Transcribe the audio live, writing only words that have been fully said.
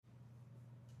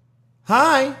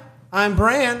Hi, I'm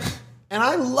Bran, and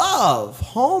I love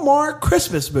Hallmark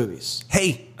Christmas movies.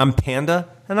 Hey, I'm Panda,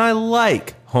 and I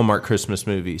like Hallmark Christmas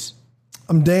movies.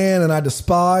 I'm Dan, and I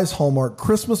despise Hallmark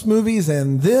Christmas movies,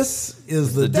 and this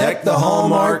is the Deck the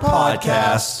Hallmark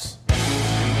podcast.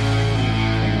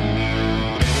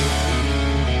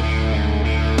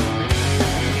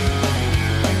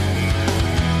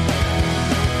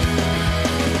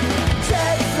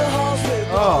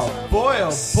 Oh boy,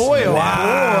 oh boy, oh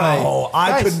Wow. boy. I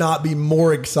Guys, could not be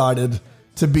more excited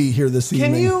to be here this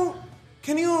evening.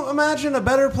 Can you imagine a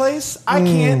better place? I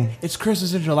can't. It's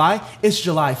Christmas in July. It's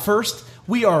July 1st.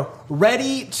 We are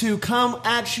ready to come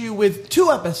at you with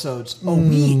 2 episodes a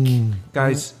week.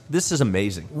 Guys, this is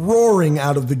amazing. Roaring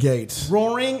out of the gate.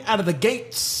 Roaring out of the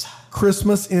gates.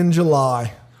 Christmas in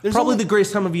July. There's Probably only- the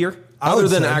greatest time of year, I other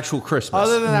would than say. actual Christmas.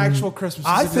 Other than actual Christmas.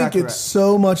 I That's think exactly it's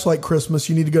so much like Christmas,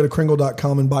 you need to go to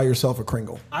Kringle.com and buy yourself a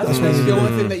Kringle. right. I think that's the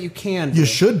only thing that you can do. You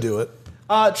should do it.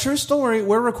 True story.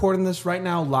 We're recording this right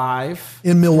now live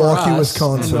In Milwaukee, for us,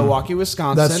 Wisconsin. In Milwaukee,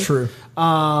 Wisconsin. That's true.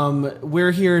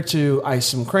 We're here to ice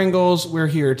some Kringles. We're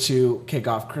here to kick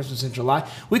off Christmas in July.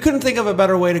 We couldn't think of a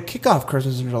better way to kick off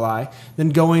Christmas in July than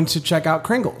going to check out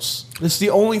Kringles. This is the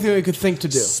only thing we could think to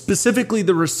do. Specifically,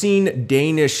 the Racine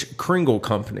Danish Kringle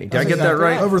Company. Did I get that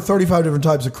right? Over 35 different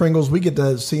types of Kringles. We get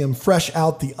to see them fresh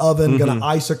out the oven. Going to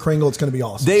ice a Kringle. It's going to be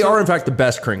awesome. They are, in fact, the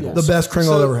best Kringles. the best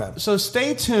Kringle I've ever had. So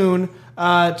stay tuned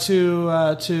to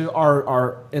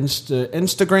our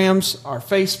Instagrams, our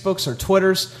Facebooks, our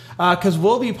Twitters, because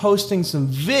we'll be posting some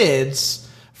vids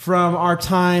from our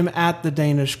time at the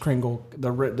Danish Kringle,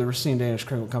 the Racine Danish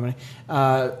Kringle Company,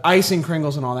 icing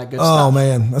Kringles and all that good stuff. Oh,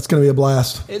 man. That's going to be a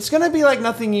blast. It's going to be like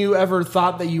nothing you ever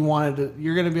thought that you wanted to.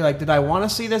 You're going to be like, did I want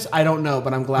to see this? I don't know,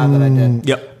 but I'm glad that I did.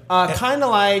 Yep. Kind of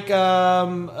like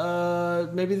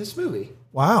maybe this movie.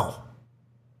 Wow.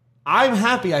 I'm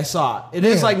happy I saw it. It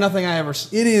is Man. like nothing I ever. It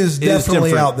is It is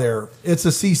definitely different. out there. It's a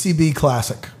CCB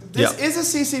classic. This is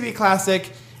a CCB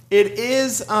classic. It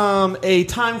is a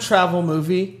time travel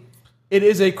movie. It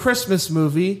is a Christmas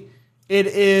movie. It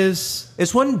is.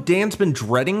 It's one Dan's been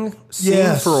dreading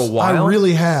seeing for a while. I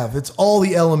really have. It's all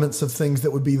the elements of things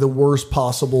that would be the worst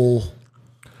possible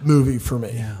movie for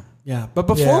me. Yeah, but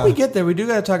before Yeah. we get there, we do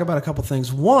got to talk about a couple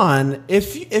things. One,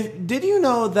 if did you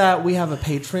know that we have a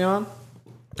Patreon?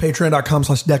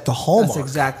 Patreon.com/deck the Hallmark. That's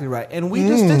exactly right. And we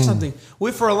just did something.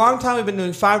 For a long time we've been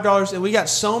doing $5, and we got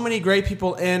so many great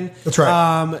people in. That's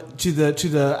right. To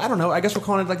the I don't know. I guess we're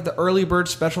calling it like the early bird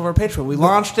special of our Patreon. We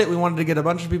launched it. We wanted to get a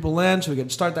bunch of people in so we could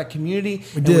start that community.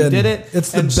 We did. did it.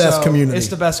 It's the And best community. It's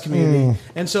the best community.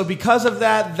 And so because of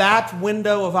that, that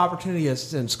window of opportunity has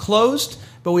since closed.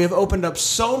 But we have opened up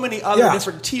so many other Yeah.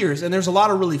 different tiers, and there's a lot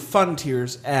of really fun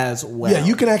tiers as well. Yeah,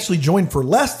 you can actually join for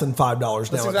less than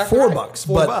 $5 now at exactly $4. right.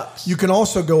 $4. But you can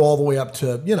also go all the way up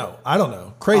to, I don't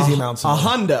know, crazy amounts a of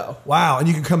money. hundo. Wow, and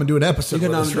you can come and do an episode. You can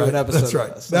with come us, and do right? an episode That's with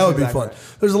right. us. That That's would be exactly fun. right.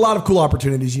 There's a lot of cool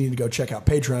opportunities. You need to go check out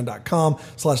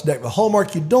patreon.com/deck the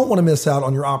Hallmark. You don't want to miss out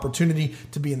on your opportunity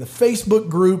to be in the Facebook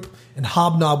group and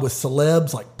hobnob with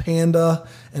celebs like Panda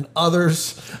and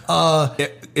others.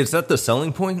 Is that the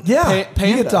selling point? Yeah, you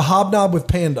Panda. get to hobnob with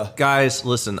Panda. Guys,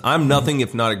 listen, I'm nothing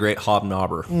if not a great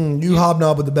hobnobber. You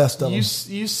hobnob with the best of them.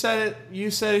 You said it.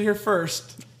 You said it here first.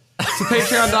 So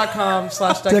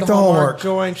patreon.com/deck Deck the the Hallmark. Hallmark.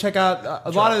 Join. Check out.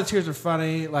 A lot of the tiers are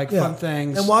funny, like Yeah. fun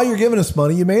things. And while you're giving us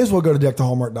money, you may as well go to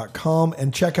deckthehallmark.com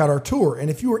and check out our tour. And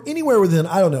if you are anywhere within,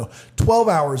 12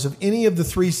 hours of any of the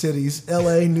 3 cities,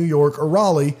 LA, New York, or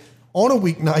Raleigh, on a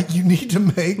weeknight, you need to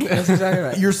make That's exactly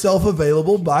right. yourself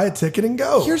available, buy a ticket, and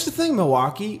go. Here's the thing,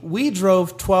 Milwaukee. We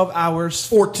drove 12 hours.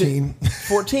 14.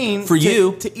 14 For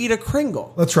you. to eat a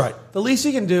Kringle. That's right. The least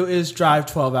you can do is drive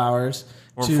 12 hours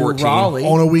Or to 14. Raleigh.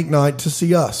 On a weeknight to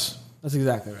see us. That's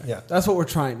exactly right. Yeah. That's what we're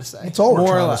trying to say. That's all we're More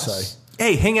or trying to less. say.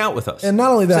 Hey, hang out with us. And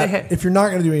not only that, Say hey. if you're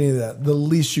not going to do any of that, the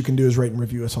least you can do is rate and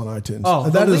review us on iTunes. Oh,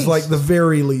 And the that is least. like the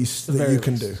very least that very you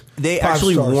can least. do. They 5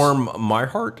 actually stars. warm my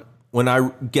heart when I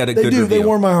get a They good do. review. They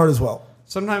warm my heart as well.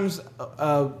 Sometimes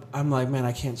I'm like, man,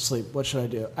 I can't sleep. What should I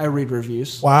do? I read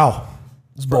reviews Wow.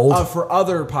 It's bold. for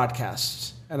other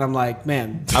podcasts, and I'm like,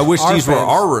 man, I wish our these were fans-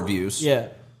 our reviews. Yeah,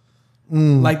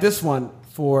 like this one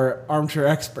for Armchair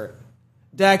Expert.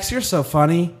 Dax, you're so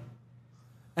funny,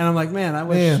 and I'm like, man, I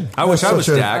wish, Man, I wish that's I was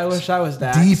such a Dax. I wish I was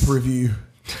Dax. Deep review.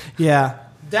 Yeah,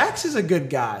 Dax is a good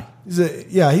guy.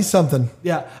 He's something.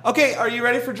 Yeah. Okay, are you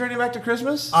ready for Journey Back to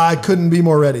Christmas? I couldn't be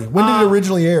more ready. When did it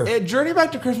originally air? Journey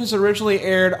Back to Christmas originally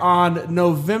aired on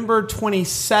November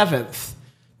 27th,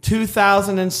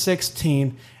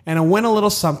 2016, and it went a little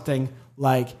something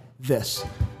like this.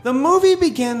 The movie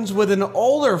begins with an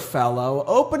older fellow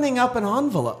opening up an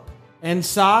envelope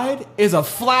Inside is a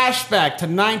flashback to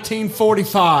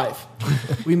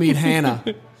 1945. We meet Hannah.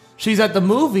 She's at the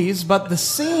movies, but the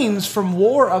scenes from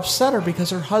war upset her because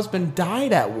her husband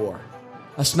died at war.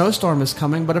 A snowstorm is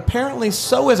coming, but apparently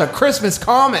so is a Christmas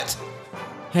comet.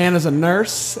 Hannah's a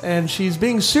nurse, and she's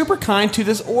being super kind to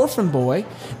this orphan boy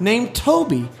named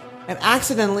Toby and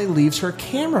accidentally leaves her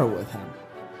camera with him.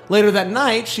 Later that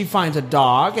night, she finds a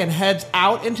dog and heads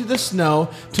out into the snow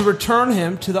to return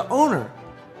him to the owner.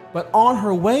 But on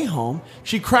her way home,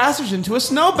 she crashes into a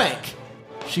snowbank.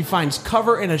 She finds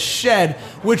cover in a shed,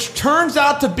 which turns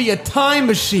out to be a time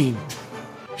machine.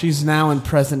 She's now in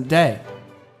present day.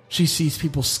 She sees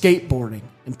people skateboarding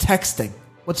and texting.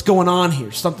 What's going on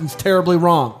here? Something's terribly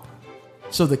wrong.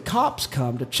 So the cops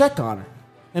come to check on her.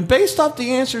 And based off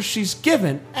the answers she's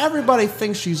given, everybody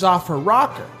thinks she's off her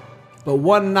rocker. But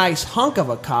one nice hunk of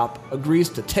a cop agrees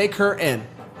to take her in.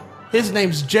 His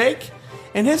name's Jake,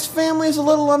 and his family is a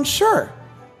little unsure.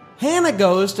 Hannah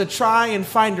goes to try and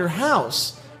find her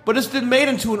house, but it's been made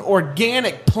into an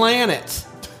organic planet.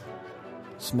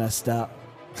 It's messed up.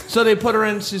 So they put her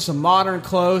into some modern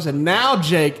clothes, and now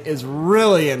Jake is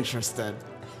really interested.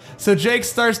 So Jake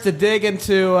starts to dig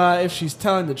into if she's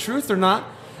telling the truth or not,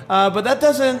 but that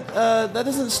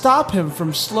doesn't stop him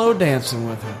from slow dancing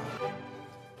with her.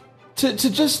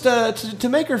 To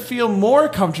make her feel more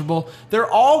comfortable, they're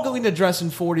all going to dress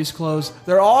in 40s clothes.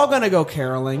 They're all going to go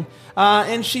caroling.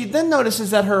 And she then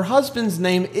notices that her husband's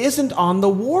name isn't on the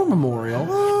war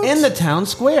memorial in the town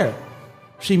square.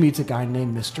 She meets a guy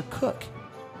named Mr. Cook,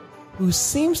 who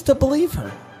seems to believe her.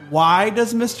 Why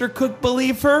does Mr. Cook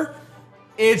believe her?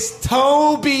 It's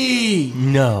Toby!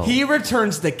 No. He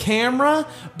returns the camera,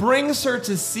 brings her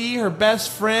to see her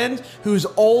best friend, who's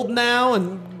old now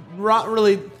and not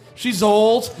really... She's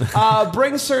old.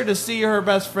 Brings her to see her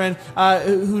best friend,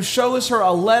 who shows her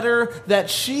a letter that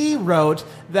she wrote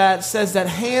that says that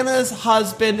Hannah's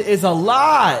husband is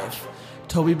alive.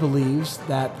 Toby believes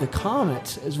that the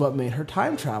comet is what made her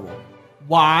time travel.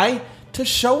 Why? To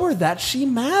show her that she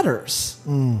matters.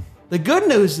 The good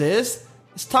news is,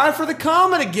 it's time for the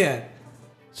comet again.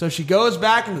 So she goes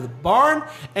back into the barn,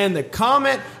 and the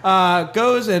comet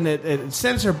goes and it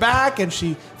sends her back, and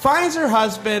she finds her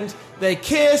husband. They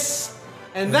kiss,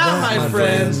 and that, my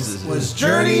friends, was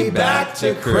Journey Back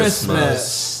to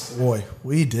Christmas. Boy,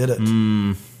 we did it.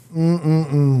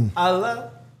 I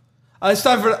love. It's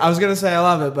time for. I was gonna say I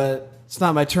love it, but it's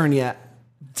not my turn yet.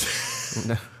 For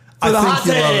the hot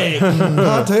take.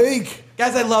 Hot take.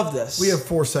 Guys, I love this. We have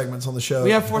 4 segments on the show. We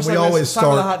have 4 segments. We always It's time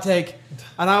for the start. hot take,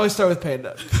 and I always start with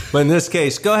Panda. But in this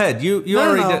case, go ahead. You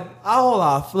already did. I'll hold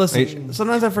off. Listen,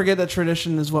 sometimes I forget that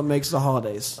tradition is what makes the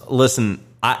holidays. Listen,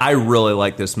 I really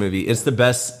like this movie. It's the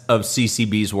best of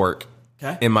CCB's work,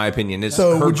 in my opinion. It's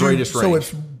her greatest range. So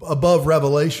it's above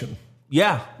Revelation.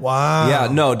 Yeah. Wow. Yeah,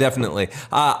 no, definitely.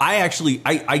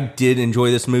 I did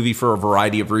enjoy this movie for a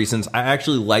variety of reasons. I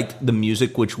actually liked the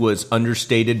music, which was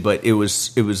understated, but it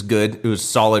was good. It was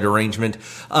solid arrangement.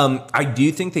 I do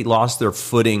think they lost their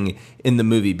footing in the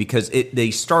movie because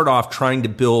they start off trying to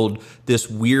build this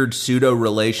weird pseudo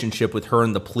relationship with her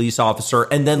and the police officer,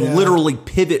 and then literally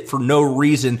pivot for no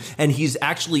reason. And he's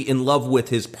actually in love with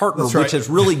his partner, which has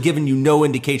really given you no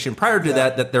indication prior to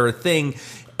that they're a thing.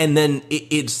 And then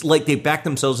it's like they back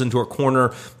themselves into a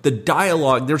corner. The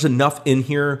dialogue, there's enough in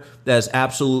here that is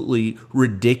absolutely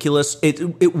ridiculous.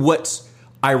 What's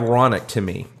ironic to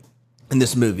me in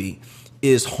this movie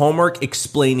is Hallmark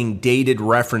explaining dated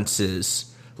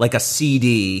references like a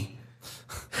CD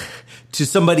to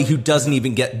somebody who doesn't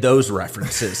even get those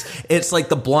references. It's like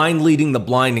the blind leading the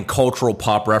blind in cultural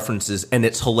pop references, and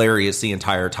it's hilarious the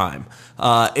entire time.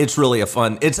 It's really a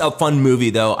fun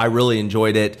movie, though. I really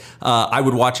enjoyed it. I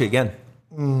would watch it again.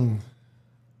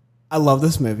 I love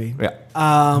this movie. Yeah.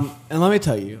 And let me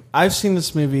tell you, I've seen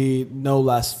this movie no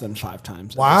less than 5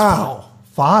 times. Wow.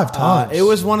 5 times. It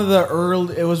was one of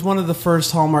the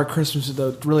first Hallmark Christmases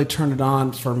that really turned it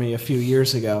on for me a few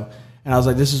years ago. And I was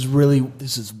like, this is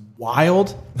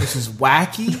wild. This is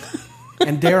wacky.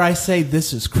 And dare I say,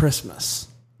 this is Christmas.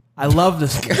 I love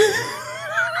this movie.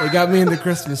 They got me in the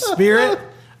Christmas spirit.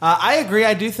 I agree.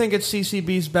 I do think it's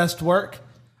CCB's best work.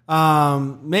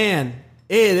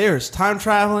 There's time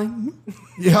traveling.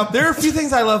 Yep. There are a few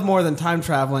things I love more than time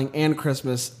traveling and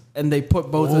Christmas, and they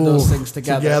put both of those things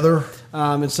together.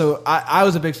 And so I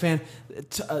was a big fan.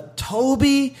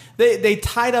 Toby, they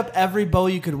tied up every bow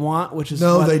you could want, which is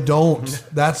they don't.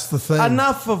 That's the thing.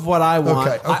 Enough of what I want.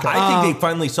 Okay. I think they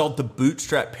finally solved the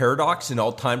bootstrap paradox in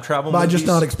all time travel by movies. just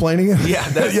not explaining it. Yeah,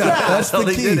 that's how the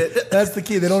they key. did it. That's the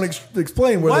key. They don't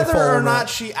explain where they fall Whether or in not that.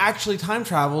 she actually time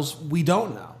travels, we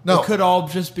don't know. No. It could all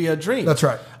just be a dream. That's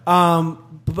right.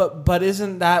 But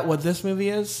isn't that what this movie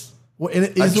is? Well, and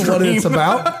it isn't what it's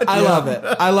about. I love it.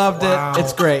 I loved Wow. it.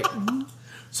 It's great.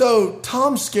 So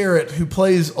Tom Skerritt, who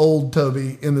plays old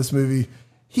Toby in this movie,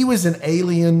 he was in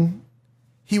Alien.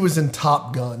 He was in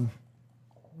Top Gun.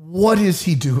 What is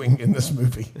he doing in this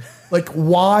movie? Like,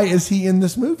 why is he in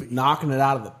this movie? Knocking it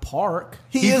out of the park.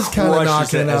 He is kind of crushes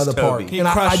knocking it it out as of the park. Toby. And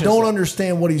I crushes don't it.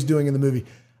 understand what he's doing in the movie.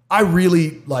 I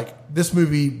really, this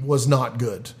movie was not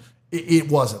good. It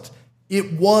wasn't.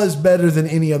 It was better than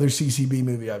any other CCB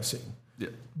movie I've seen. Yeah.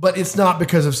 But it's not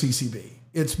because of CCB.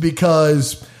 It's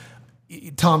because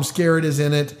Tom Skerritt is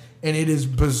in it, and it is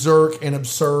berserk and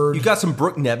absurd. You got some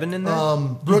Brooke Nevin in there?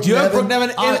 Brooke Do you have Nevin, Brooke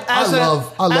Nevin I love as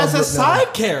a Brooke Nevin.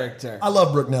 side character? I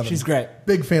love Brooke Nevin. She's great.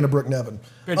 Big fan of Brooke Nevin.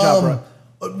 Great job,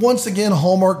 Brooke. Once again,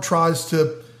 Hallmark tries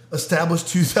to establish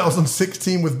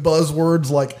 2016 with buzzwords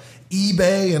like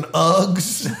eBay and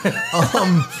Uggs,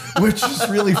 which is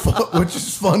really fun. Which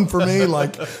is fun for me.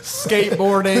 Like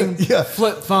Skateboarding, Yeah.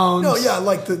 flip phones. no, yeah,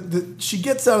 like she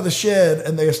gets out of the shed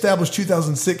and they establish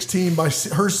 2016 by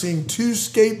her seeing two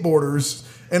skateboarders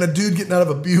and a dude getting out of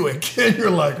a Buick, and you're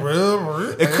like, well,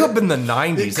 it could have been the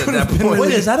 90s at could that have been point.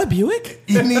 Wait, is that a Buick?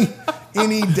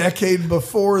 any decade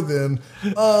before then.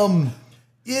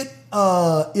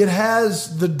 It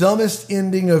has the dumbest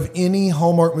ending of any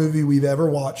Hallmark movie we've ever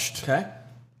watched. Okay.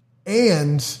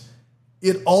 And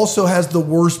it also has the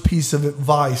worst piece of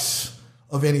advice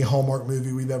of any Hallmark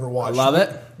movie we've ever watched. I love it.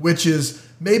 Which is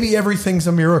maybe everything's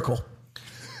a miracle.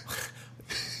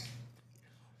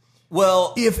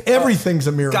 Well, If everything's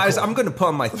a miracle. guys, I'm going to put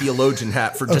on my theologian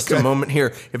hat for just Okay. a moment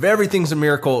here. If everything's a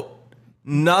miracle,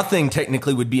 nothing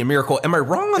technically would be a miracle. Am I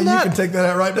wrong on And that? you can take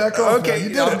that right back off. Okay, now. You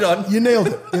did I'm it. done. You nailed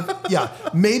it.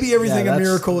 Maybe everything Yeah, a that's-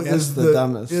 miracle that's is the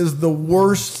dumbest. is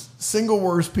the single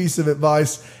worst piece of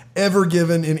advice ever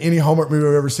given in any Hallmark movie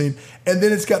I've ever seen. And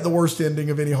then it's got the worst ending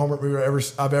of any Hallmark movie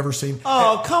I've ever seen.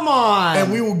 Oh, come on.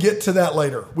 And we will get to that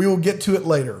later. We will get to it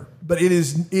later. But it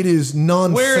is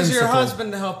nonsensical. Where's your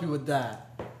husband to help you with that?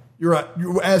 You're right.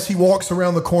 As he walks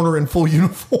around the corner in full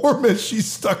uniform as she's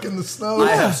stuck in the snow. I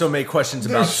have so many questions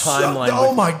about There's so-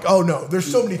 timeline. oh no, there's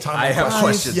so many timelines. I have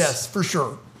questions. Yes, for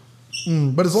sure.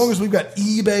 But as long as we've got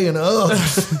eBay and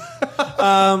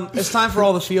Uggs, It's time for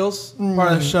all the feels.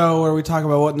 Part of the show where we talk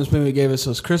about what in this movie gave us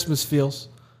those Christmas feels.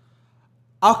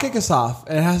 I'll kick us off,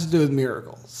 and it has to do with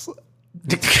miracles.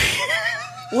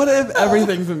 What if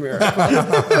everything's a miracle?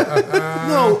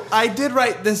 No, I did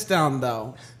write this down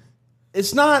though.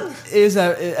 It's not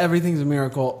everything's a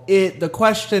miracle. The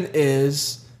question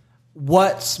is,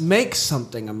 what makes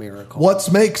something a miracle?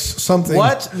 what makes something?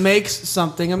 What makes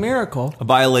something a miracle? A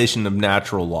violation of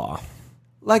natural law.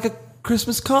 Like a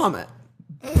Christmas comet.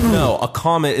 No, a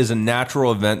comet is a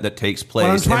natural event that takes place.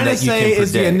 What I'm trying and to that you say can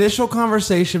is the predict. initial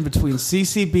conversation between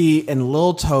CCB and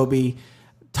Lil Toby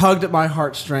tugged at my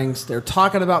heartstrings. They're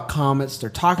talking about comets. They're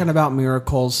talking about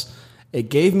miracles. It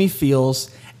gave me feels.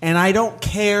 And I don't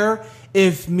care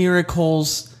if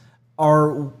miracles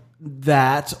are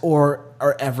that or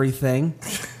are everything.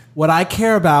 What I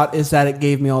care about is that it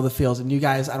gave me all the feels. And you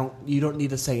guys, you don't need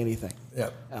to say anything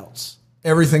Yeah. else.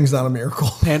 Everything's not a miracle.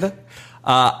 Panda?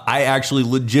 I actually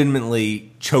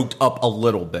legitimately choked up a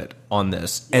little bit on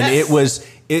this, and Yes.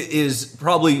 it is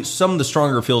probably some of the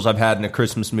stronger feels I've had in a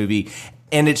Christmas movie,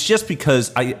 and it's just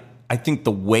because I think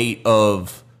the weight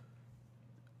of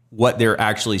what they're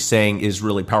actually saying is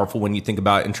really powerful when you think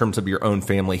about it in terms of your own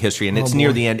family history. And it's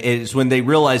near the end. It's when they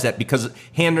realize that because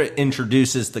Hannah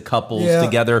introduces the couples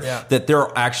together, that they're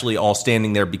actually all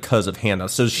standing there because of Hannah.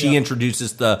 So she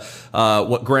introduces the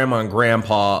what grandma and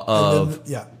grandpa of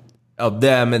of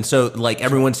them, and so like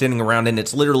everyone's standing around, and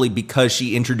it's literally because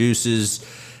she introduces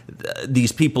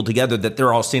these people together that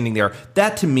they're all standing there.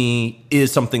 That to me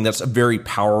is something that's a very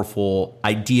powerful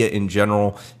idea in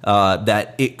general.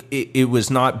 That it was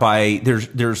not by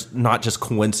there's not just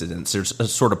coincidence. There's a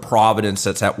sort of providence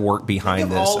that's at work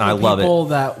behind this, and I love it. People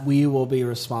that we will be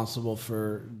responsible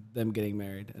for them getting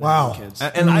married. And Wow. having kids.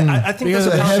 And I think Because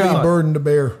that's It's a a big heavy shot. burden to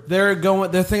bear. They're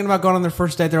thinking about going on their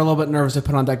first date. They're a little bit nervous. They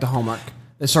put on Deck the Hallmark.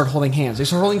 They start holding hands. They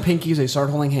start holding pinkies. They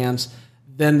start holding hands.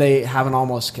 Then they have an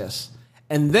almost kiss.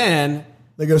 And then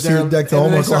They go see they're- Deck the and then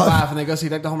Hallmark they start live. laughing. They go see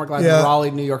Deck the Hallmark live Yeah. in Raleigh,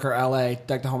 New York, or LA.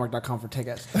 DeckTheHallmark.com for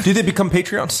tickets. Do they become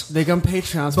Patreons? They come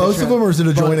Patreons. Both of them, or is it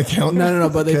a joint account? No.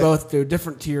 But they Okay. both do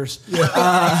different tiers.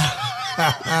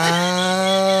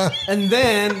 And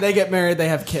then they get married. They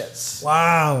have kids.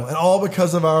 Wow. And all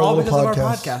because of our All little because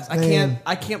podcast. of our podcast. Man.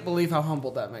 I can't believe how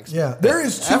humbled that makes me. Yeah. There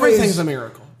is two Everything's ways. a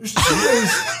miracle. There's 2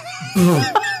 ways.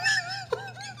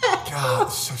 God,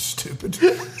 it's so stupid.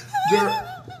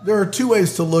 There are two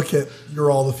ways to look at You're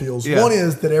All the Feels. Yeah. One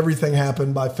is that everything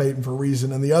happened by fate and for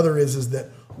reason, and the other is that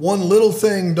one little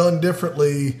thing done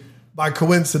differently by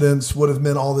coincidence would have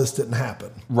meant all this didn't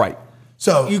happen. Right.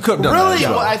 So You could have done Really, that. as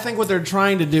well. I think what they're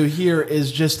trying to do here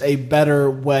is just a better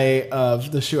way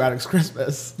of the Shoe Addicts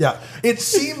Christmas. yeah, it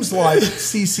seems like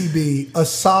CCB,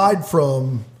 aside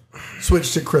from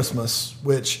Switched at Christmas,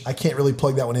 which I can't really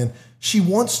plug that one in, she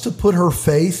wants to put her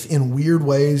faith in weird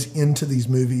ways into these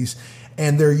movies,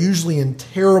 and they're usually in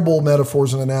terrible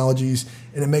metaphors and analogies,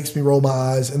 and it makes me roll my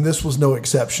eyes, and this was no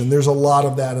exception. There's a lot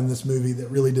of that in this movie that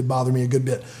really did bother me a good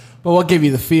bit. But what gave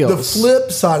you the feels? The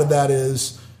flip side of that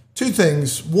is two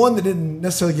things. One that didn't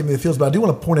necessarily give me the feels, but I do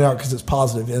want to point it out because it's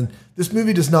positive. And this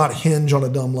movie does not hinge on a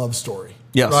dumb love story.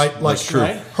 Yes, right? that's true.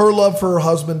 Right. Her love for her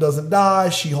husband doesn't die.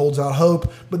 She holds out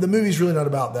hope. But the movie's really not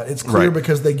about that. It's clear Right.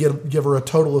 because they give her a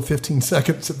total of 15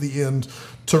 seconds at the end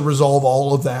to resolve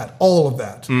all of that. All of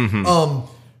that.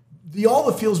 The All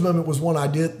the Feels moment was one I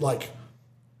did, like,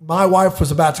 my wife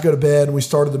was about to go to bed and we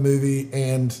started the movie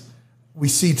and we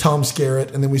see Tom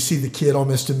Skerritt and then we see the kid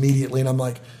almost immediately and I'm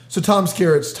like, so Tom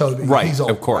Skerritt's Toby. Right, He's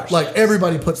old. of course. Like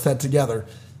everybody puts that together.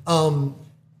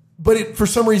 But for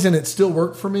some reason it still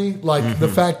worked for me. Like the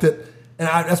fact that, and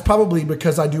that's probably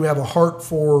because I do have a heart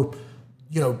for,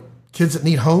 kids that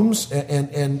need homes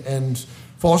and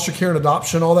foster care and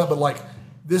adoption, all that. But like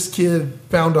this kid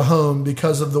found a home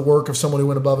because of the work of someone who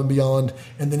went above and beyond.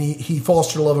 And then he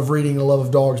fostered a love of reading and a love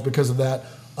of dogs because of that.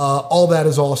 All that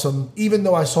is awesome. Even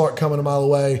though I saw it coming a mile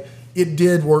away, it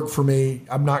did work for me.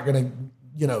 I'm not going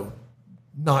to,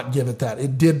 not give it that.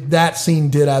 It did. That scene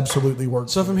did absolutely work.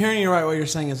 So if I'm hearing you right, what you're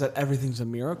saying is that everything's a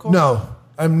miracle? No,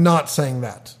 I'm not saying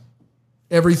that.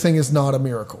 Everything is not a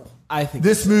miracle. I think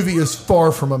This movie is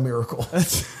far from a miracle.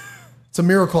 It's a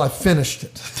miracle I finished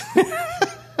it.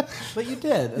 But you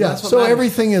did. and Yeah, that's what so matters.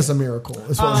 everything is a miracle,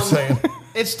 is what I'm saying.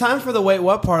 It's time for the Wait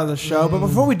What part of the show. But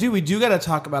before we do got to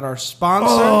talk about our sponsor.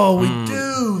 Oh, we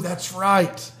do. That's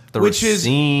right. The Which is-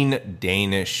 Racine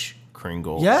Danish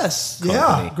Kringle. Yes.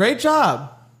 Yeah. Great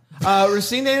job.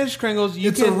 Racine Danish Kringles.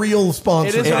 It's a real sponsor.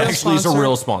 It is It a real actually is a sponsor.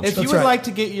 real sponsor. If you That's would right. like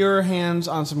to get your hands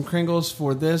on some Kringles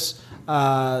for this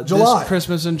July. this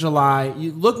Christmas in July,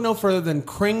 you look no further than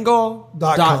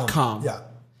Kringle.com. Yeah.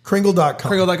 Kringle.com.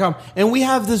 Kringle.com. And we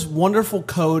have this wonderful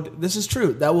code. This is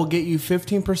true. That will get you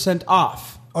 15%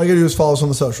 off. All you got to do is follow us on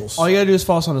the socials. All you got to do is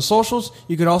follow us on the socials.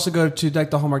 You could also go to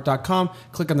deckthehallmark.com,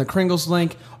 click on the Kringles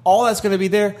link. All that's going to be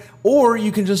there. Or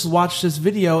you can just watch this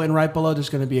video, and right below there's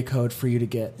going to be a code for you to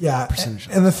get Yeah, percentage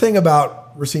off. and the thing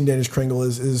about Racine Danish Kringle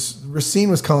is Racine,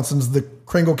 Wisconsin's the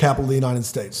Kringle capital of the United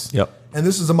States. Yep. And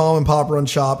this is a mom and pop run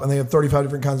shop, and they have 35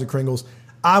 different kinds of Kringles.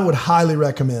 I would highly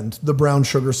recommend the brown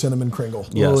sugar cinnamon Kringle.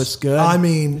 Yes. Oh, it's good. I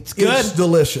mean, it's good.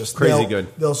 delicious. Crazy good.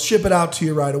 They'll ship it out to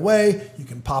you right away. You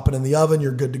can pop it in the oven.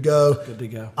 You're good to go. Good to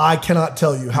go. I cannot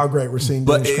tell you how great Racine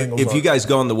But Danish Kringles if are. you guys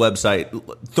go on the website,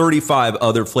 35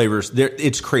 other flavors.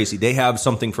 It's crazy. They have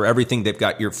something for everything. They've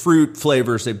got your fruit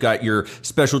flavors. They've got your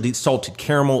specialty salted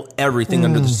caramel, everything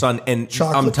under the sun. And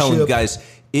Chocolate I'm telling you chip. guys,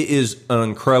 it is an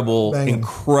incredible, Banging.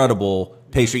 incredible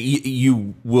pastry.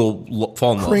 You will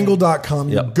fall in love. Kringle.com,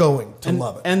 you're Yep. going to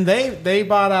love it. And they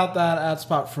bought out that ad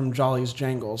spot from Jolly's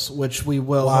Jangles, which we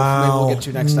will Wow. hopefully we'll get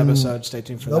to next episode. Stay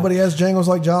tuned for Nobody has jangles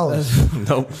like Jolly.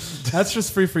 Nope. that. That's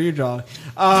just free for you, Jolly.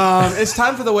 It's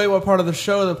time for the Wait What part of the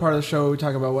show. The part of the show where we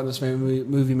talk about what this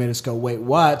movie made us go, wait,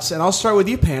 what? And I'll start with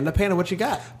you, Panda. Panda, what you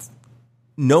got?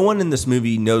 No one in this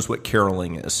movie knows what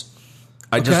caroling is.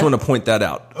 I just Okay. want to point that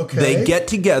out. Okay. They get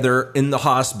together in the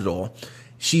hospital.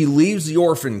 She leaves the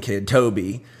orphan kid,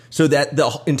 Toby, so that the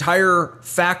entire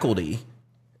faculty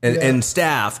and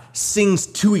staff sings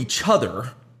to each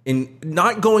other and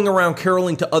not going around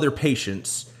caroling to other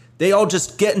patients. They all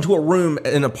just get into a room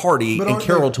in a party and aren't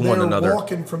carol they- to one they're another.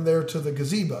 walking from there to the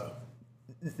gazebo.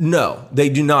 No, they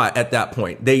do not at that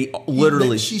point. They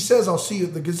literally... She says, I'll see you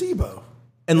at the gazebo.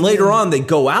 And later on, they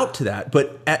go out to that,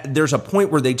 but there's a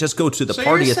point where they just go to the So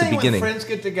party you're at the saying beginning. when friends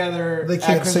get together, They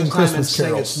can't at sing time Christmas and sing,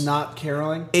 carols. it's not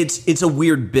caroling. It's a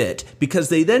weird bit because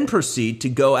they then proceed to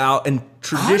go out and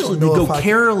traditionally they know go if I-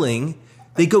 caroling.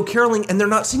 They go caroling and they're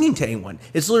not singing to anyone.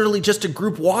 It's literally just a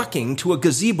group walking to a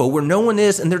gazebo where no one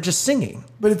is and they're just singing.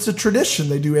 But it's a tradition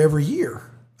they do every year.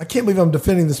 I can't believe I'm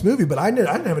defending this movie, but I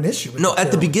didn't have an issue with No, at the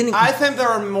caroling. beginning, I think there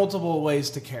are multiple ways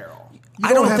to carol. You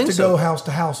I don't have think to so. go house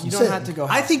to house. And You don't sing. have to go.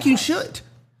 I house think to you house. should. So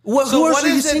Who else what are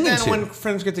you is it singing then to? when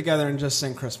friends get together and just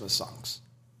sing Christmas songs?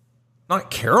 Not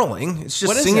caroling. It's just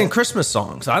What is singing it? Christmas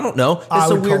songs. I don't know. I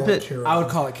It's a would weird call it bit. caroling. I would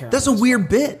call it caroling. That's a weird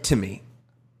bit to me.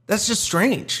 That's just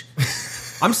strange.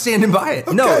 I'm standing by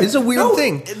it. No, Okay. it's a weird No,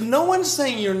 thing. No one's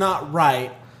saying you're not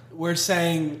right. We're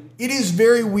saying It is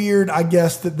very weird, I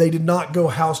guess, that they did not go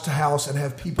house to house and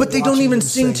have people. But they don't watching even them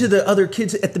sing to the other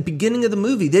kids at the beginning of the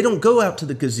movie. They don't go out to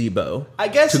the gazebo. I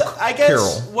guess Carol.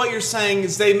 what you're saying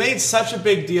is they made such a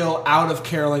big deal out of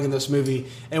caroling in this movie,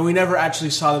 and we never actually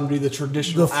saw them do the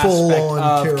traditional The full-on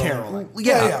aspect of caroling. caroling.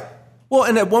 Yeah. Well,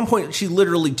 and at one point, she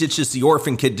literally ditches the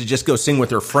orphan kid to just go sing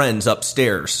with her friends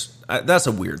upstairs. That's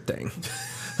a weird thing.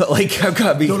 Like, I've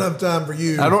got to be. Don't have time for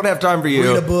you. I don't have time for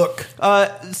you. Read a book.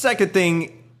 Second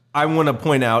thing I want to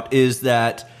point out is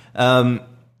that, where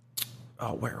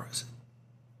was it?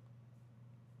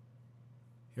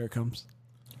 Here it comes.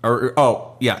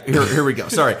 Here we go.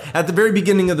 Sorry. At the very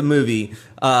beginning of the movie,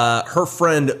 her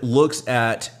friend looks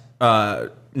at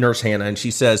Nurse Hannah and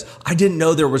she says, I didn't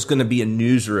know there was going to be a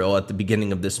newsreel at the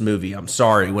beginning of this movie. I'm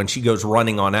sorry, when she goes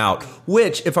running on out,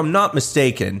 which, if I'm not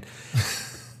mistaken,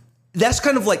 that's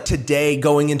kind of like today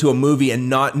going into a movie and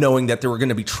not knowing that there were going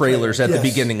to be trailers at the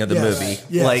beginning of the movie.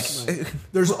 Yes. Like,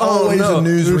 there's always a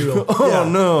newsreel. Oh,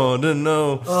 no, didn't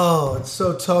know. Oh, it's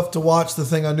so tough to watch the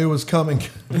thing I knew was coming.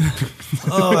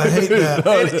 Oh, I hate that.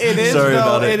 It is. Sorry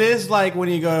about it. It is like when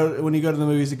you go to the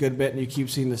movies a good bit and you keep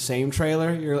seeing the same trailer.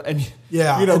 at some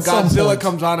Godzilla point.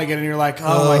 comes on again and you're like,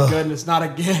 oh my goodness, not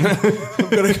again. I'm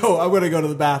gonna go to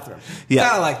the bathroom. Yeah,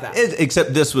 kind of like that.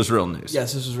 Except this was real news.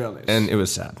 Yes, this was real news, And it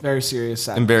was sad. very serious.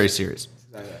 Sad. And very serious.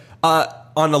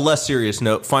 On a less serious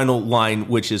note, final line,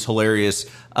 which is hilarious.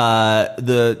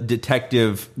 The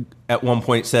detective at one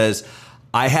point says,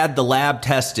 I had the lab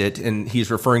test it, and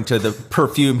he's referring to the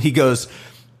perfume. He goes,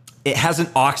 it hasn't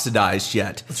oxidized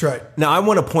yet. That's right. Now, I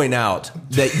want to point out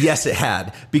that, yes, it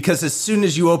had. Because as soon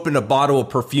as you open a bottle of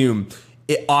perfume,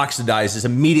 it oxidizes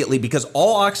immediately. Because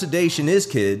all oxidation is,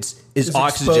 kids, is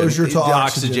oxygen. Exposure to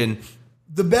oxygen.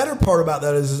 The better part about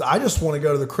that is I just want to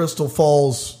go to the Crystal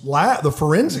Falls lab, the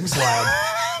forensics lab,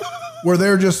 where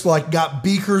they're just like got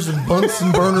beakers and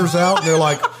Bunsen burners out, and they're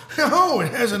like, "Oh,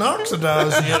 it hasn't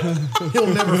oxidized yet." He'll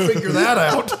never figure that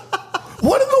out.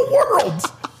 What in the world?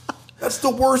 That's the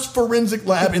worst forensic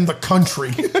lab in the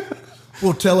country.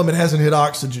 We'll tell him it hasn't hit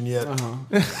oxygen yet.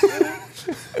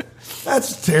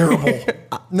 That's terrible.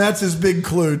 And that's his big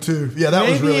clue too. Yeah, that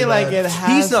was Maybe really like bad. it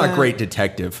hasn't. He's not a great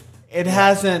detective. It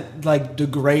hasn't like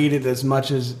degraded as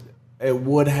much as it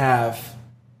would have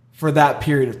for that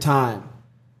period of time.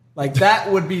 Like that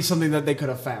would be something that they could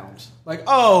have found. Like,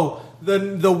 oh,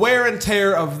 the wear and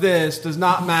tear of this does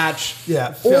not match.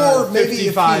 Yeah, or maybe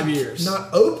 55 if he years.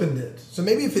 not opened it. So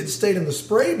maybe if it stayed in the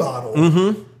spray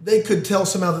bottle, they could tell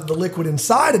somehow that the liquid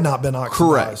inside had not been oxidized.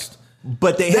 Correct.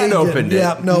 But they had opened it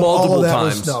Yeah, no, all multiple of that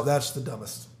times. Was, no, that's the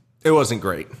dumbest. It wasn't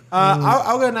great.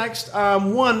 I'll go next.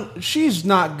 One, she's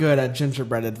not good at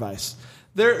gingerbread advice.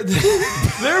 They're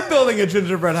building a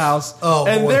gingerbread house,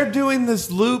 and boy. they're doing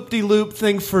this loop-de-loop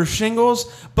thing for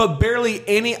shingles, but barely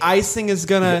any icing is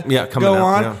gonna coming go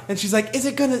out, on. yeah. And she's like, "Is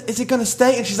it gonna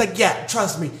stay?" And she's like, "Yeah,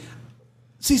 trust me,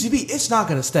 CCB, it's not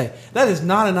gonna stay. That is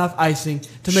not enough icing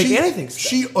to make anything stay."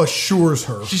 She assures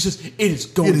her. She says, "It is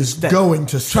going It to is stay. going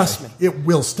to stay. Trust me." It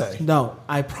will stay. No,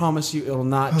 I promise you, it'll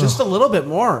not. Just a little bit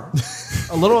more,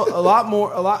 a lot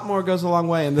more goes a long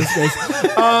way in this case.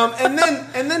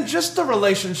 And then just the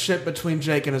relationship between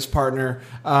Jake and his partner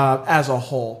as a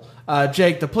whole.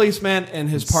 Jake, the policeman, and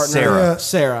his partner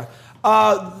Sarah.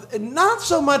 Not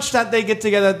so much that they get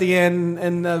together at the end,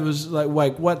 and that was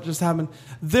like what just happened.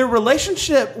 Their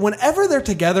relationship, whenever they're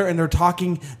together and they're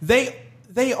talking, they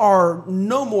are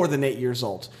no more than 8 years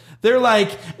old. They're like,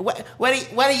 what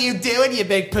are you doing, you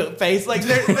big poop face? Like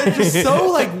they're just so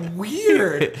like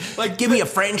weird. Like, Give me a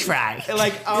French fry.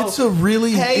 like, oh, It's a really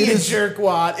hey, it you is-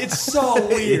 jerkwad. It's so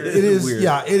weird. It is. weird.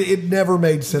 Yeah, it never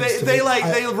made sense. to They me.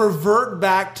 they revert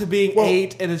back to being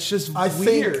 8, and it's just I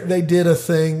weird. think they did a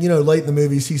thing, late in the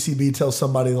movie, CCB tells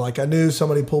somebody, like, I knew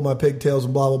somebody pulled my pigtails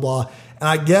and blah, blah, blah. And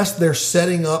I guess they're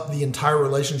setting up the entire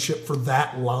relationship for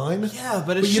that line. Yeah,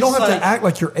 but it's you don't just have like- to act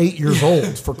like you're 8 years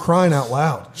old for crying out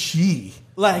loud. Gee,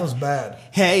 Like, that was bad.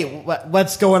 Hey,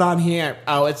 what's going on here?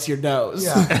 Oh, it's your nose.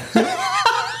 Yeah.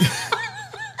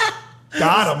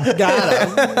 Got him.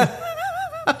 Got him.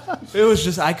 It was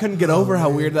just, I couldn't get over how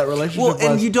weird that relationship Well, was.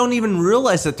 and you don't even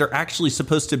realize that they're actually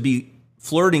supposed to be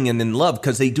flirting and in love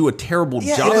because they do a terrible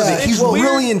job of yeah, it. He's it's weird.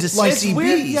 really into Like, CCB. It's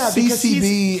weird, yeah, because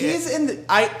CCB. he's in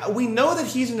we know that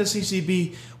he's into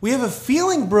CCB. We have a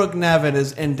feeling Brooke Nevin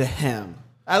is into him.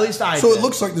 At least I So did. it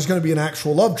looks like there's going to be an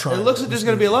actual love It triangle. looks like there's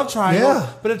going to be a love triangle, Yeah.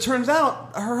 but it turns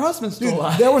out her husband's still Dude,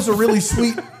 alive. there was a really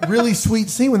sweet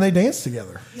scene when they danced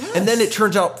together. And then it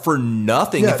turns out for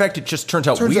nothing. Yeah. In fact, it just turns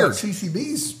out Turns weird. out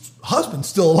CCB's husband's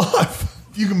still alive.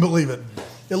 If you can believe it.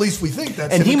 At least we think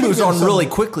that's And it. he It could've moves been on really something-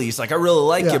 quickly. He's like, I really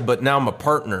like Yeah. you, but now I'm a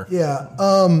partner. Yeah.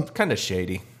 Kind of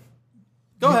shady.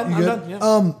 Go ahead. You I'm good?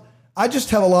 done. Yeah. I just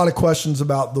have a lot of questions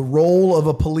about the role of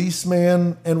a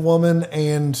policeman and woman,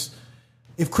 and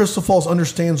if Crystal Falls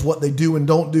understands what they do and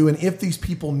don't do, and if these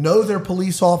people know they're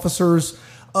police officers.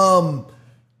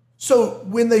 So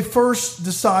when they first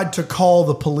decide to call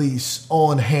the police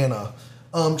on Hannah,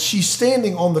 she's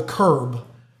standing on the curb,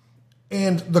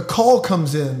 and the call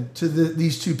comes in to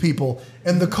these two people,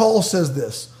 and the call says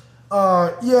this.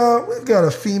 Yeah, we've got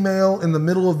a female in the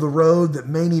middle of the road that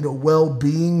may need a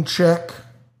well-being check.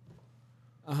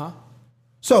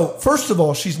 So, first of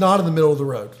all, she's not in the middle of the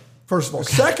road. First of all.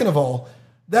 Okay. Second of all,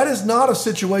 that is not a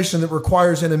situation that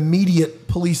requires an immediate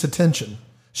police attention.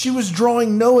 She was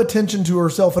drawing no attention to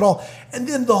herself at all. And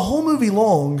then the whole movie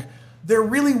long, they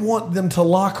really want them to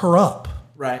lock her up.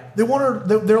 Right. They want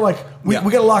her, they're like, we got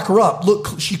to lock her up.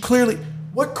 Look, she clearly,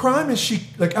 what crime is she,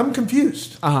 like, I'm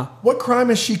confused. What crime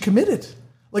has she committed?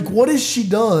 Like, what has she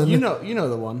done? You know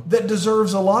the one that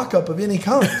deserves a lockup of any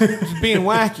kind. Just being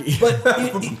wacky. But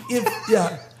if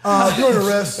you're under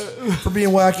arrest for being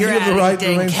wacky. You're you have the right to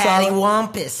remain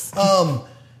silent. cattywampus.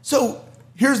 So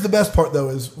here's the best part, though,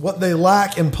 is what they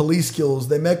lack in police skills,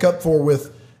 they make up for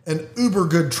with an uber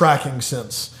good tracking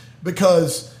sense.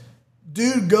 Because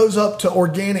dude goes up to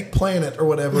Organic Planet or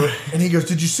whatever, and he goes,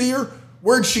 "Did you see her?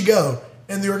 Where'd she go?"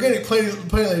 And the Organic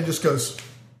Planet just goes,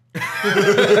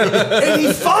 and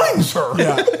he finds her.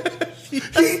 Yeah.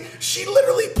 She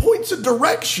literally points a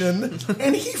direction,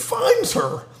 and he finds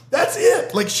her. That's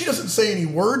it. Like, she doesn't say any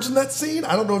words in that scene.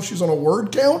 I don't know if she's on a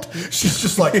word count. She's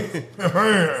just like,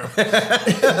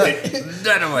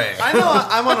 That away. I know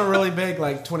I'm on a really big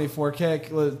 24 kick.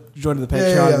 Join the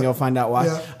Patreon and you'll find out why.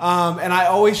 Yeah. And I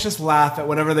always just laugh at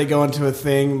whenever they go into a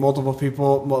thing, multiple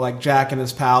people, like Jack and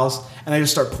his pals, and they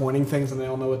just start pointing things and they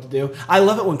all know what to do. I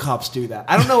love it when cops do that.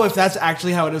 I don't know if that's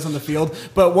actually how it is on the field,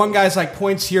 but one guy's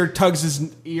points here, tugs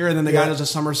his ear, and then the guy does a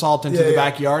somersault into the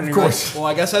backyard. And of you're course. well,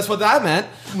 I guess that's what that meant.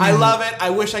 I love it.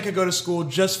 I wish I could go to school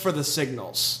just for the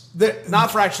signals. Not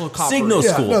for actual cop Signal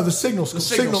school. No, the signal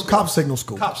school. Cop signal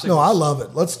school. Cop signal No, I love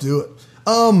it. Let's do it.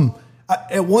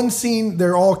 At one scene,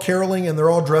 they're all caroling and they're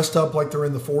all dressed up like they're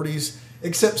in the 40s,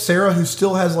 except Sarah, who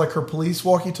still has her police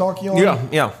walkie-talkie on.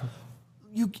 Yeah.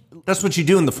 That's what you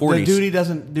do in the 40s. The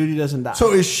duty doesn't die.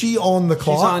 So is she on the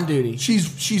clock? She's on duty.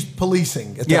 She's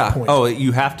policing at that point. Oh,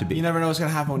 you have to be. You never know what's going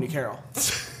to happen when you carol.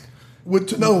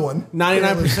 To no one.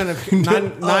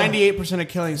 98% of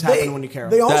killings happen when you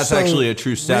carol. That's actually a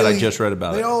true stat. I just read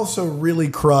about it. They also really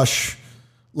crush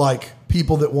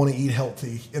people that want to eat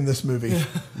healthy in this movie.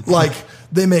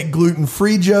 They make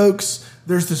gluten-free jokes.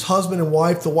 There's this husband and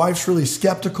wife. The wife's really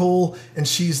skeptical, and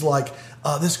she's like,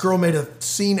 this girl made a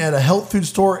scene at a health food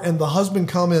store, and the husband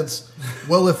comments,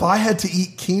 "Well, if I had to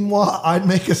eat quinoa, I'd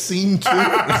make a scene too."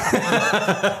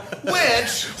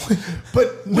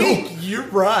 You're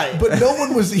right. But no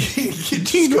one was eating it.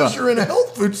 Just because you're in a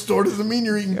health food store doesn't mean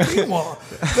you're eating quinoa.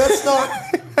 That's not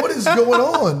what is going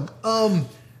on.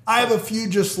 I have a few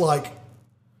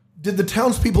did the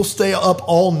townspeople stay up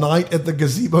all night at the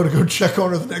gazebo to go check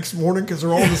on her the next morning because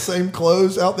they're all in the same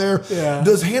clothes out there? Yeah.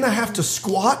 Does Hannah have to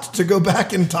squat to go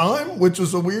back in time, which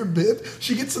was a weird bit?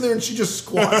 She gets in there and she just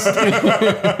squats down.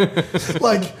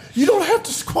 You don't have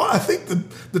to squat. I think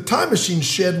the time machine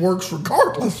shed works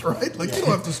regardless, right? You don't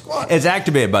have to squat. It's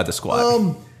activated by the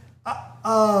squad.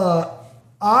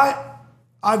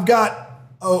 I've got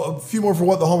a few more for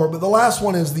What the Hallmark, but the last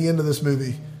one is the end of this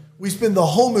movie. We spend the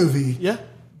whole movie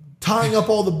tying up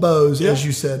all the bows, as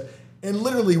you said, and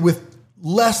literally with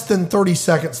less than 30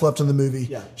 seconds left in the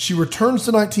movie, she returns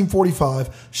to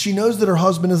 1945. She knows that her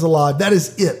husband is alive. That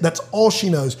is it. That's all she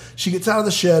knows. She gets out of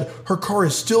the shed. Her car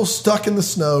is still stuck in the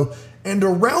snow, and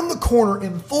around the corner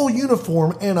in full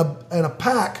uniform and a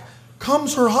pack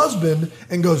comes her husband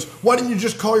and goes, "Why didn't you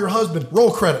just call your husband?"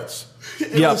 Roll credits.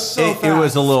 It was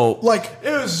a little...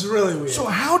 it was really weird. So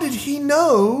how did he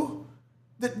know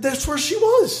that's where she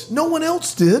was? No one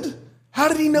else did. How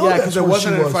did he know that? Because it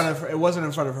wasn't in front of her. It wasn't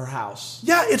in front of her house.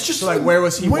 Yeah, it's just where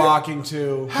was he walking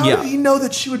to? How did he know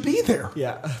that she would be there?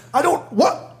 Yeah,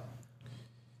 How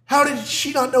did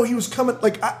she not know he was coming?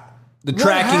 The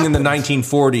tracking in the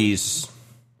 1940s.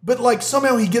 But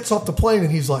somehow he gets off the plane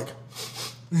and he's like,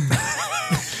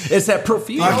 it's that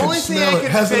perfume. The only thing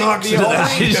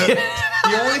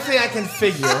I can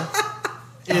figure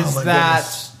is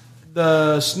that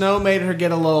the snow made her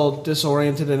get a little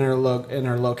disoriented in her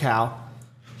locale.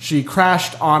 She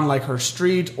crashed on her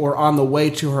street or on the way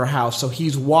to her house. So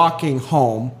he's walking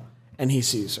home and he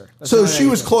sees her. So she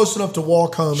was close enough to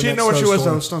walk home. She didn't know where she was.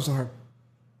 Though. Snow's so hard.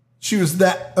 She was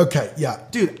that okay? Yeah,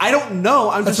 dude. I don't know.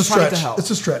 I'm just trying to help. It's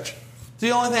a stretch. It's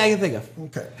the only thing I can think of.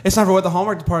 Okay. It's time for What the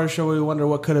Hallmark, the part of the show where we wonder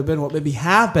what could have been, what maybe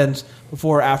happened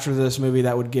before or after this movie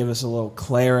that would give us a little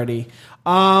clarity.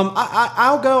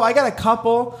 I'll go. I got a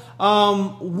couple.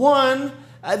 One,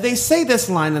 they say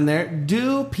this line in there: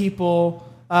 "Do people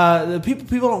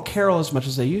don't carol as much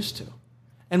as they used to?"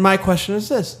 And my question is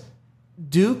this: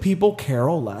 do people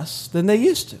carol less than they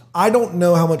used to? I don't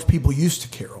know how much people used to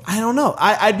carol. I don't know.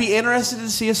 I'd be interested to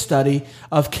see a study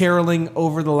of caroling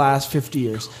over the last 50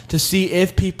 years to see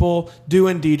if people do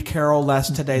indeed carol less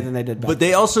today than they did back But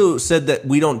they also said that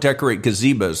we don't decorate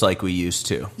gazebos like we used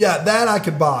to. Yeah, that I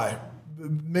could buy,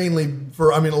 mainly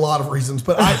for, a lot of reasons.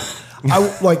 But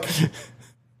I like,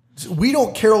 we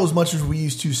don't carol as much as we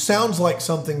used to. Sounds like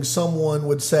something someone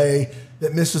would say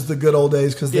that misses the good old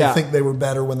days because they think they were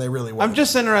better when they really weren't. I'm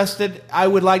just interested. I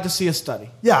would like to see a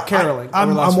study. Yeah, caroling.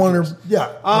 I'm wondering.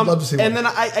 Yeah, I'd love to see. And then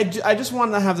I just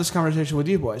wanted to have this conversation with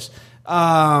you boys.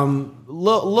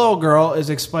 Little girl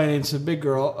is explaining to big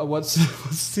girl what's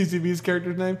CCB's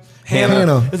character's name?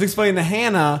 Hannah is explaining to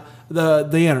Hannah the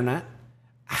internet.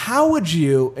 How would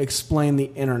you explain the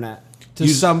internet to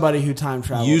somebody who time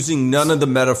travels? Using none of the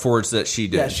metaphors that she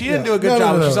did. Yeah, she didn't do a good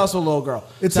job. No. She's also a little girl.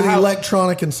 It's an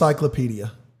electronic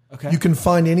encyclopedia. Okay. You can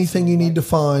find anything you need to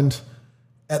find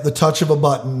at the touch of a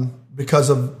button because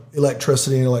of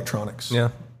electricity and electronics. Yeah,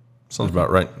 sounds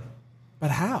about right. But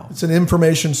how? It's an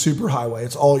information superhighway.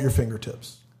 It's all at your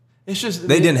fingertips. It's just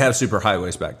They didn't have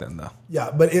superhighways back then, though. Yeah,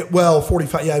 but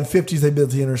 45. Yeah, in 50s they built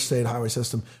the interstate highway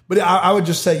system. But I would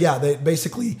just say, they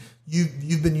basically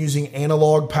you've been using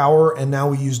analog power, and now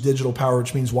we use digital power,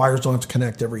 which means wires don't have to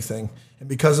connect everything. And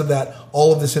because of that,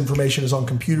 all of this information is on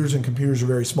computers, and computers are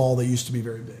very small. They used to be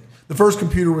very big. The first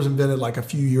computer was invented like a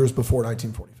few years before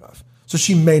 1945. So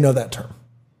she may know that term,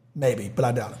 maybe, but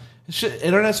I doubt it.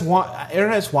 Internet's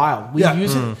wild. We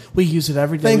use it. We use it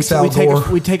every day. Thanks, Al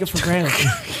Gore. We take it for granted.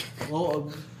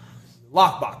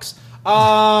 Lockbox.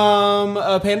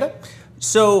 Panda.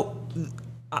 So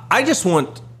I just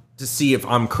want to see if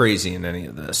I'm crazy in any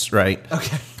of this, right?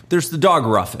 Okay. There's the dog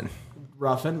Ruffin.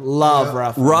 Ruffin. Love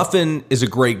Ruffin. Ruffin is a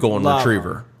great golden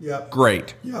retriever. Yeah.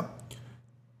 Great. Yeah.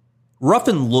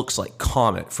 Ruffin looks like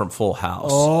Comet from Full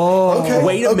House. Oh. Okay.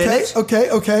 Wait a minute. Okay.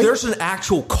 There's an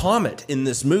actual comet in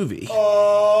this movie.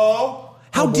 Oh.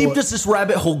 How deep does this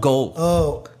rabbit hole go?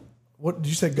 Oh. What did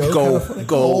you say? Go.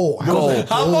 Go.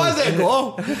 How was it?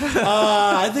 Go.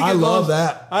 I think I love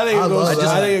that. I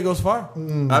think it goes far.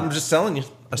 I'm just telling you.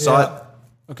 I saw it.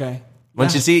 Okay.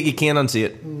 Once you see it, you can't unsee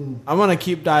it. I'm gonna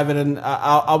keep diving in.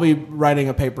 I'll be writing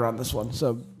a paper on this one.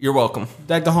 So You're welcome.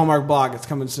 Deck the Hallmark blog. It's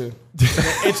coming soon.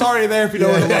 It's already there if you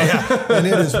don't want to look. And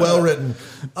it is well written.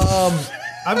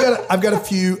 I've got a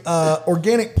few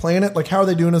Organic Planet. Like, how are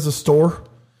they doing as a store?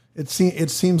 It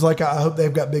seems like I hope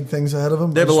they've got big things ahead of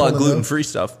them. They have a lot of gluten-free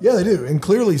stuff. Yeah, they do. And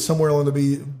clearly somewhere along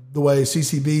the way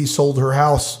CCB sold her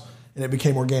house and it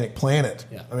became Organic Planet.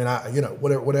 Yeah. I mean,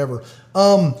 whatever.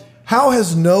 How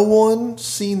has no one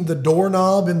seen the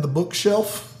doorknob in the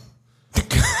bookshelf?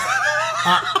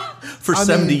 For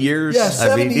 70 years? Yeah,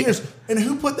 70 years. And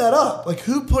who put that up? Like,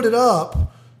 who put it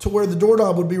up to where the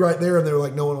doorknob would be right there? And they were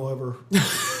like, no one will ever.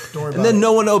 Don't worry about And then it.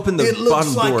 no one opened the It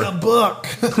looks bottom like door. a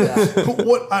book.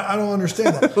 What? I don't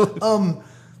understand that. And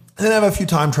then I have a few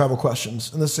time travel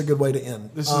questions, and this is a good way to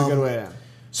end. This is a good way to end.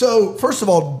 So, first of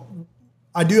all,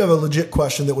 I do have a legit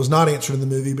question that was not answered in the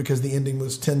movie because the ending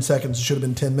was 10 seconds. It should have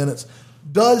been 10 minutes.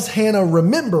 Does Hannah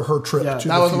remember her trip to the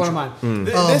that was future? one of mine.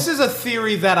 This is a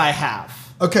theory that I have.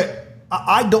 Okay,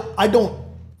 I don't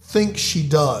think she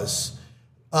does.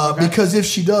 Because if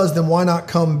she does, then why not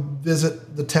come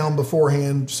visit the town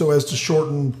beforehand so as to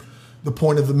shorten the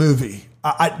point of the movie?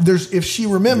 If she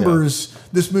remembers,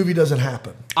 this movie doesn't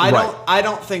happen. I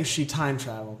don't think she time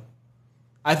traveled.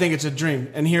 I think it's a dream,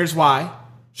 and here's why.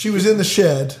 She was in the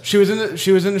shed. She was in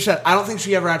the shed. I don't think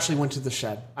she ever actually went to the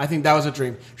shed. I think that was a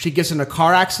dream. She gets in a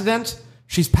car accident.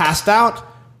 She's passed out.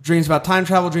 Dreams about time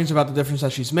travel. Dreams about the difference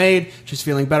that she's made. She's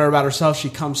feeling better about herself. She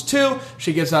comes to.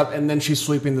 She gets up, and then she's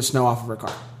sweeping the snow off of her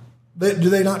car. Do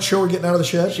they not show her getting out of the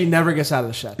shed? She never gets out of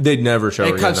the shed. They'd never show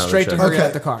her. It cuts straight to her Okay.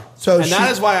 at the car. So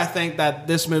that is why I think that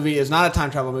this movie is not a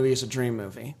time travel movie. It's a dream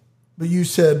movie. But you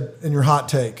said in your hot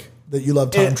take that you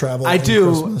love time travel. I and do.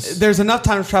 Christmas. There's enough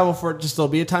time travel for it to still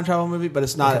be a time travel movie, but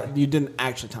it's not. Okay. You didn't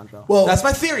actually time travel. Well, that's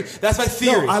my theory.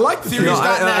 No, I like the theory. No,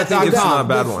 I think it's not a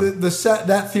bad one.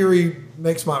 That theory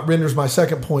renders my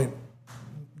second point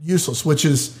useless, which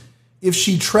is if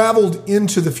she traveled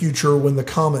into the future when the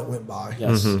comet went by,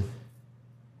 Yes.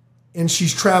 and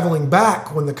she's traveling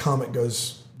back when the comet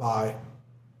goes by,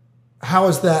 how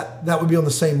is that? That would be on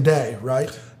the same day,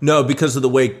 right? No, because of the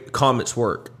way comets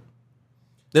work.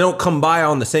 They don't come by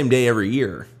on the same day every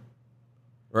year.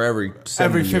 Or every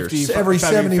 70 50 years. Every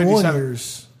 71 57.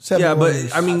 years. Yeah, 71 but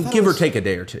years. I mean, give or take a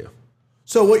day or two.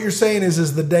 So what you're saying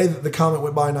is the day that the comet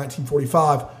went by in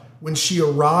 1945, when she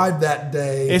arrived that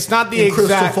day, It's not the in Crystal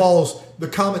exact- Falls, the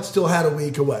comet still had a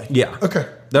week away. Yeah. Okay.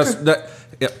 That's that.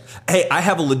 Yeah. Hey, I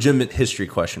have a legitimate history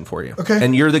question for you. Okay.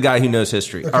 And you're the guy who knows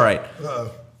history. Okay. All right.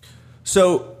 Uh-oh.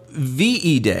 So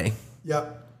VE Day, Yeah.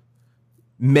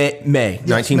 May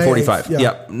 1945. May 8th,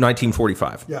 yeah.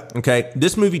 1945. Yeah. Okay.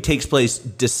 This movie takes place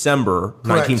December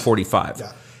 1945.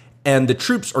 Yeah. And the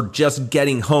troops are just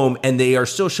getting home, and they are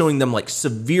still showing them like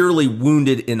severely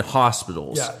wounded in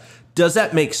hospitals. Yeah. Does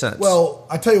that make sense? Well,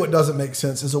 I tell you what doesn't make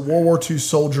sense is a World War II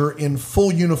soldier in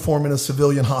full uniform in a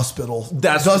civilian hospital.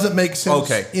 That doesn't make sense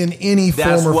okay. in any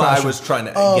That's form or what fashion. I was trying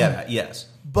to get at. Yes.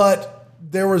 But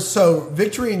there was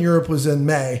victory in Europe was in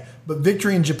May, but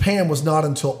victory in Japan was not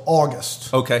until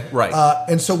August. Okay. Right.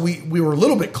 And so we were a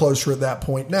little bit closer at that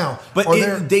point. Now, But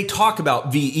they talk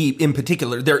about VE in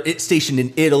particular. They're stationed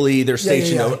in Italy. They're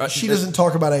stationed. She doesn't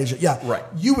talk about Asia. Yeah, Right.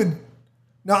 You would.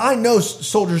 Now I know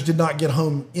soldiers did not get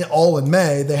home all in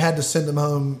May. They had to send them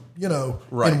home,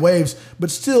 Right. in waves.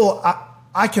 But still,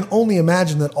 I can only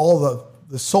imagine that all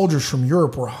the soldiers from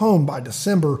Europe were home by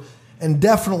December, and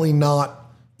definitely not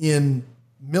in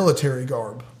military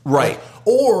garb. Right.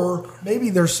 Or maybe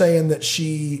they're saying that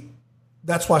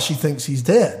that's why she thinks he's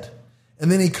dead.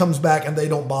 And then he comes back and they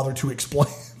don't bother to explain.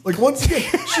 Like once again,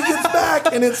 she gets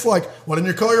back and it's like, why didn't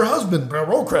you call your husband?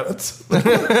 Roll credits.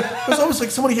 It's almost like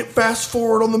somebody hit fast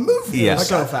forward on the movie. Yeah. Like,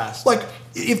 So fast. Like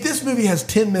if this movie has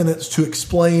 10 minutes to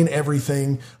explain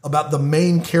everything about the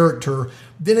main character,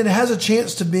 then it has a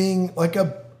chance to being like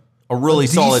a really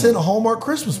solid. decent Hallmark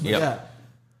Christmas movie. Yep. Yeah.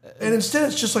 And instead,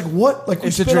 it's just like what? Like we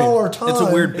It's a spent dream. all our time. It's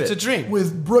a weird bit. It's a dream.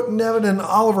 with Brooke Nevin and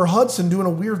Oliver Hudson doing a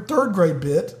weird third grade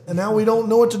bit, and now we don't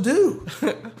know what to do.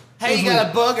 Hey, you got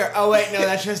a booger. Oh, wait, no,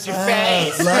 that's just your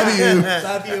face. Love you,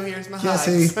 Love you. Here's my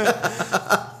Kissy.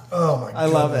 hugs. Oh my! I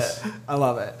love it. I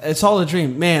love it. It's all a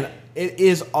dream. Man, it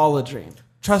is all a dream.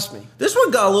 Trust me. This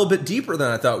one got a little bit deeper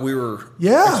than I thought we were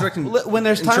Yeah. expecting. When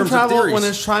there's in time terms of travel,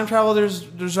 theories.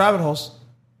 there's rabbit holes.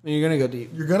 And you're going to go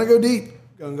deep. You're gonna go deep.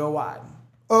 Going to go wide.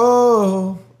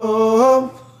 Oh.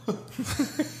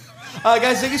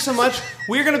 Guys, thank you so much.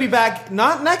 We're going to be back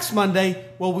not next Monday.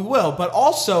 Well, we will, but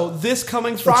also this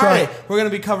coming Friday. right. We're going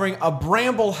to be covering A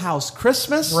Bramble House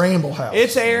Christmas. Bramble House.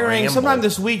 It's airing Bramble. sometime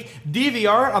this week.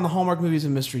 DVR on the Hallmark Movies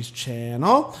and Mysteries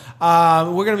channel.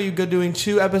 We're going to be doing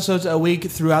 2 episodes a week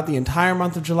throughout the entire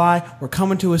month of July. We're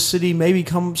coming to a city, maybe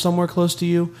come somewhere close to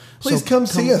you. Please come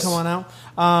see us. Come on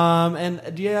out.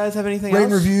 And do you guys have anything Rate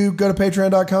else? and review. Go to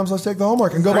patreon.com. Let's take the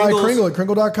homework and go buy a Kringles. Kringle at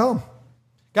kringle.com.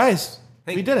 Guys,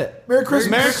 Hey. we did it. Merry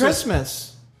Christmas. Merry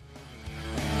Christmas.